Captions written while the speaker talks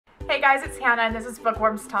Hey guys, it's Hannah and this is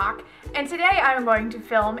Bookworms Talk, and today I'm going to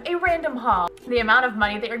film a random haul. The amount of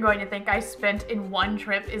money that you're going to think I spent in one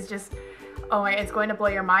trip is just, oh my, it's going to blow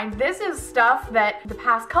your mind. This is stuff that the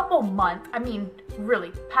past couple months,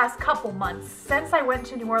 past couple months, since I went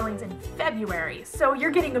to New Orleans in February. So you're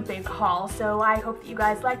getting a big haul, so I hope that you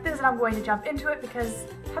guys like this and I'm going to jump into it because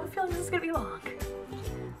I have a feeling this is going to be long.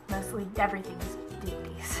 Mostly everything is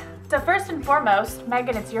DVDs. So first and foremost,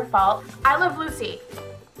 Megan, it's your fault. I Love Lucy.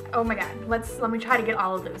 Oh my god, let me try to get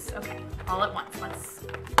all of those. Okay, all at once. Let's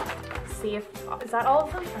see if, is that all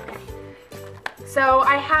of them? Okay. So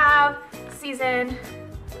I have season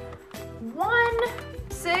 1,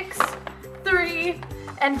 6, 3,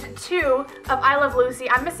 and 2 of I Love Lucy.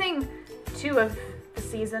 I'm missing 2 of the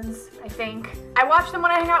seasons, I think. I watched them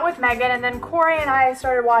when I hung out with Megan, and then Corey and I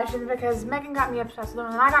started watching because Megan got me obsessed with them,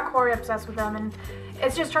 and I got Corey obsessed with them, and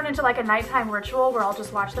it's just turned into like a nighttime ritual where I'll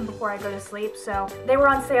just watch them before I go to sleep. So they were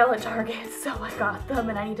on sale at Target, so I got them,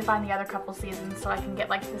 and I need to find the other couple seasons so I can get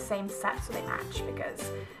like the same set so they match,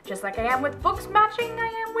 because just like I am with books matching,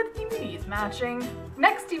 I am with DVDs matching.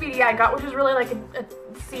 Next DVD I got, which was really like a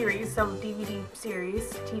series, so DVD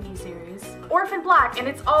series, TV series, Orphan Black, and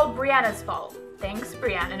it's all Brianna's fault. Thanks,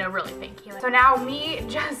 Brianna. No, really, thank you. So now me,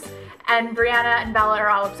 Jess, and Brianna and Bella are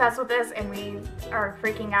all obsessed with this, and we are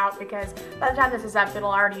freaking out because by the time this is up,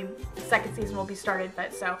 the second season will be started,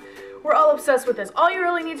 but so we're all obsessed with this. All you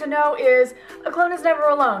really need to know is a clone is never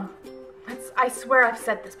alone. I swear I've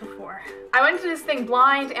said this before. I went into this thing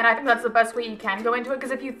blind, and I think that's the best way you can go into it,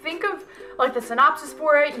 because if you think of like the synopsis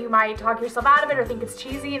for it, you might talk yourself out of it or think it's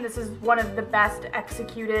cheesy, and this is one of the best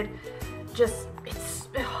executed, it's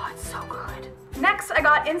so good. Next, I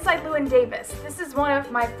got Inside Llewyn Davis. This is one of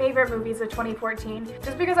my favorite movies of 2014,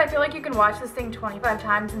 just because I feel like you can watch this thing 25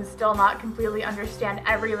 times and still not completely understand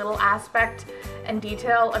every little aspect and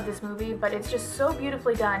detail of this movie, but it's just so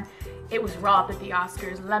beautifully done. It was robbed at the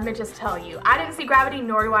Oscars, let me just tell you. I didn't see Gravity,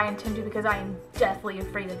 nor do I intend to, because I am deathly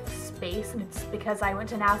afraid of space, and it's because I went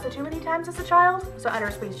to NASA too many times as a child, so outer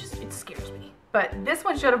space it scares me. But this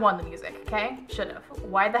one should have won the music, okay? Should have.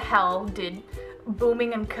 Why the hell did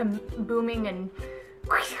booming and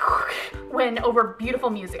win over beautiful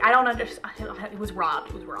music? I don't understand. It was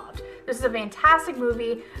robbed. It was robbed. This is a fantastic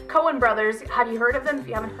movie. Coen Brothers. Have you heard of them? If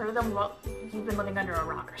you haven't heard of them, well, you've been living under a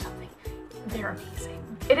rock or something. They're amazing.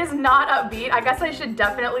 It is not upbeat. I guess I should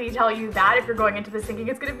definitely tell you that if you're going into this thinking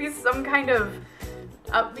it's gonna be some kind of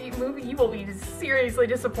upbeat movie, you will be seriously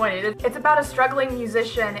disappointed. It's about a struggling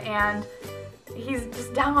musician, and he's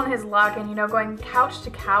just down on his luck and, you know, going couch to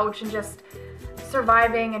couch and just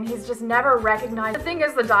surviving, and he's just never recognized. The thing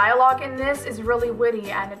is, the dialogue in this is really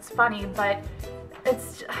witty and it's funny, but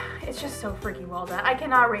it's just so freaking well done. I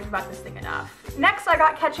cannot rave about this thing enough. Next, I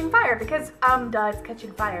got Catching Fire because, duh, it's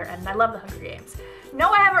Catching Fire, and I love the Hunger Games. No,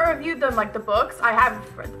 I haven't reviewed them like the books. I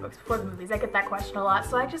have read the books before the movies. I get that question a lot,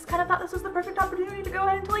 so I just kind of thought this was the perfect opportunity to go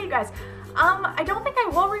ahead and tell you guys. I don't think I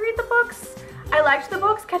will reread the books. I liked the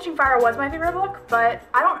books. Catching Fire was my favorite book, but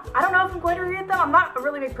I don't know if I'm going to reread them. I'm not a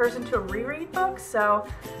really big person to reread books, so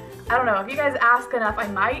I don't know. If you guys ask enough, I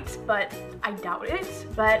might, but I doubt it.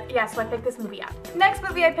 But yeah, so I picked this movie up. Next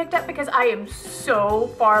movie I picked up because I am so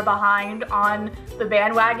far behind on the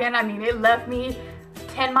bandwagon. I mean, it left me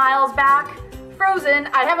 10 miles back. Frozen.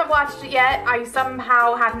 I haven't watched it yet. I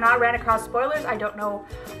somehow have not ran across spoilers. I don't know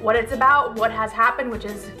what it's about, what has happened, which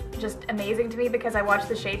is just amazing to me because I watched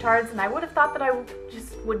the Shaytards, and I would have thought that I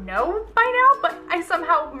just would know by now, but I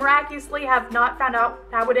somehow miraculously have not found out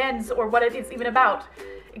how it ends or what it is even about,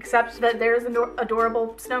 except that there's an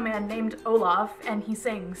adorable snowman named Olaf, and he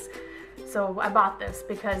sings. So I bought this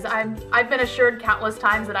because I've been assured countless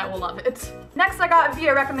times that I will love it. Next, I got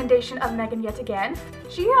via recommendation of Megan yet again.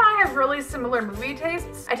 She and I have really similar movie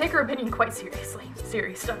tastes. I take her opinion quite seriously.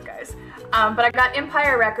 Serious stuff, guys. But I got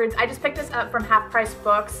Empire Records. I just picked this up from Half Price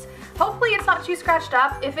Books. Hopefully it's not too scratched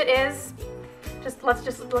up. If it is, let's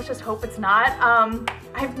just hope it's not.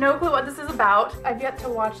 I have no clue what this is about. I've yet to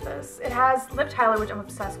watch this. It has Liv Tyler, which I'm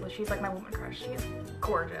obsessed with. She's like my woman crush. She's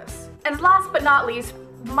gorgeous. And last but not least,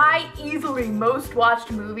 my easily most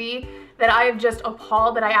watched movie that I have just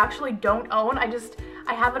appalled that I actually don't own.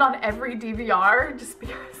 I have it on every DVR just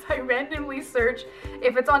because I randomly search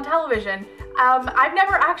if it's on television. I've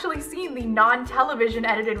never actually seen the non-television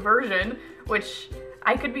edited version, which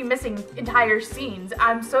I could be missing entire scenes.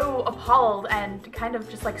 I'm so appalled and kind of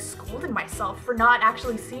just like scolding myself for not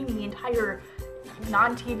actually seeing the entire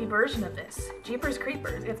non-TV version of this. Jeepers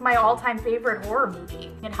Creepers. It's my all-time favorite horror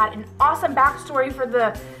movie. It had an awesome backstory for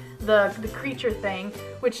the the creature thing,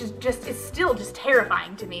 which is still just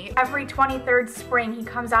terrifying to me. Every 23rd spring he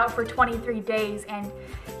comes out for 23 days and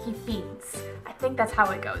he feeds. I think that's how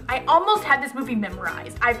it goes. I almost had this movie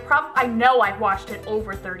memorized. I know I've watched it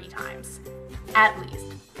over 30 times, at least.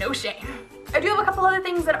 No shame. I do have a couple other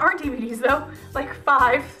things that aren't DVDs though, like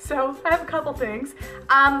 5, so I have a couple things.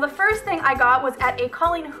 The first thing I got was at a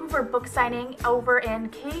Colleen Hoover book signing over in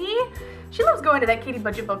Katy. She loves going to that Katy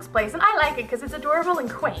Budget Books place, and I like it because it's adorable and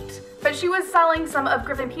quaint. But she was selling some of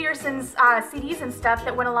Griffin Peterson's CDs and stuff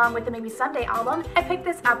that went along with the Maybe Someday album. I picked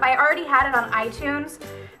this up. I already had it on iTunes,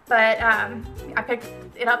 but I picked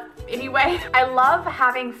it up anyway. I love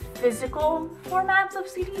having physical formats of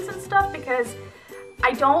CDs and stuff because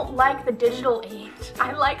I don't like the digital age.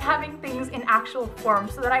 I like having things in actual form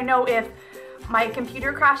so that I know if my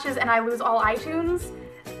computer crashes and I lose all iTunes,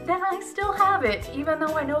 then I still have it. Even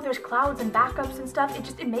though I know there's clouds and backups and stuff,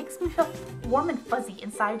 it makes me feel warm and fuzzy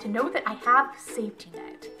inside to know that I have safety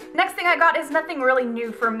net. Next thing I got is nothing really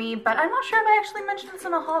new for me, but I'm not sure if I actually mentioned this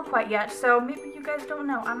in a haul quite yet, so maybe you guys don't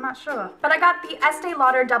know, I'm not sure. But I got the Estee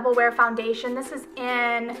Lauder Double Wear Foundation. This is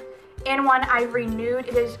in N1 Ivory Nude.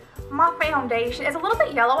 It is my foundation. It's a little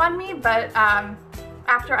bit yellow on me, but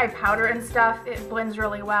after I powder and stuff, it blends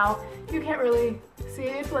really well. You can't really see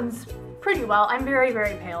it, blends pretty well. I'm very,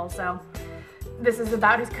 very pale, so this is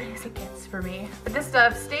about as good as it gets for me. But this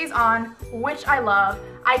stuff stays on, which I love.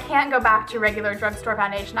 I can't go back to regular drugstore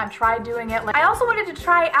foundation. I've tried doing it. I also wanted to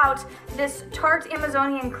try out this Tarte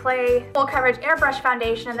Amazonian Clay Full Coverage Airbrush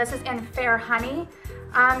Foundation, and this is in Fair Honey.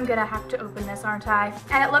 I'm gonna have to open this, aren't I?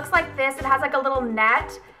 And it looks like this. It has like a little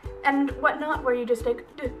net and whatnot where you just like,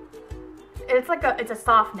 it's a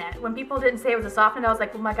soft net. When people didn't say it was a soft net, I was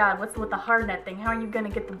like, oh my god, what's with the hard net thing? How are you gonna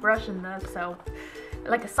get the brush in this? So,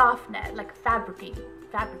 like a soft net, like a fabricy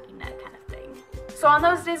net kind of thing. So on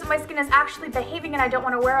those days when my skin is actually behaving and I don't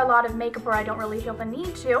want to wear a lot of makeup or I don't really feel the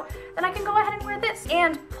need to, then I can go ahead and wear this.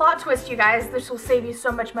 And plot twist, you guys, this will save you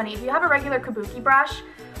so much money. If you have a regular kabuki brush,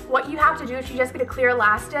 what you have to do is you just get a clear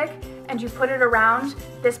elastic and you put it around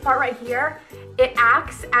this part right here. It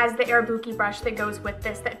acts as the Airbuki brush that goes with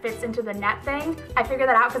this that fits into the net thing. I figured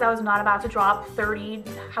that out because I was not about to drop 30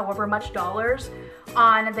 however much dollars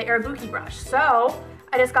on the Airbuki brush. So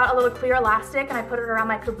I just got a little clear elastic and I put it around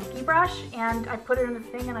my kabuki brush and I put it in the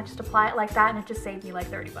thing and I just apply it like that and it just saved me like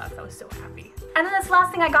 30 bucks. I was so happy. And then this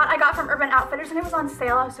last thing I got from Urban Outfitters and it was on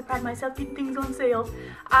sale. I was surprised myself getting things on sale.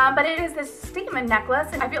 But it is this statement necklace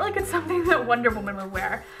and I feel like it's something that Wonder Woman would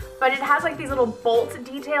wear. But it has like these little bolt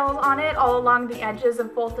details on it all along the edges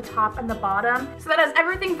of both the top and the bottom. So that is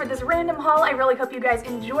everything for this random haul. I really hope you guys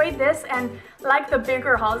enjoyed this and like the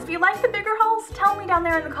bigger hauls. If you like the bigger hauls, tell me down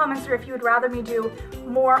there in the comments, or if you would rather me do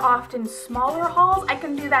more often smaller hauls, I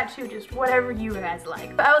can do that too, just whatever you guys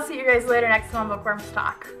like. But I will see you guys later next time on Bookworms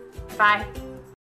Talk. Bye.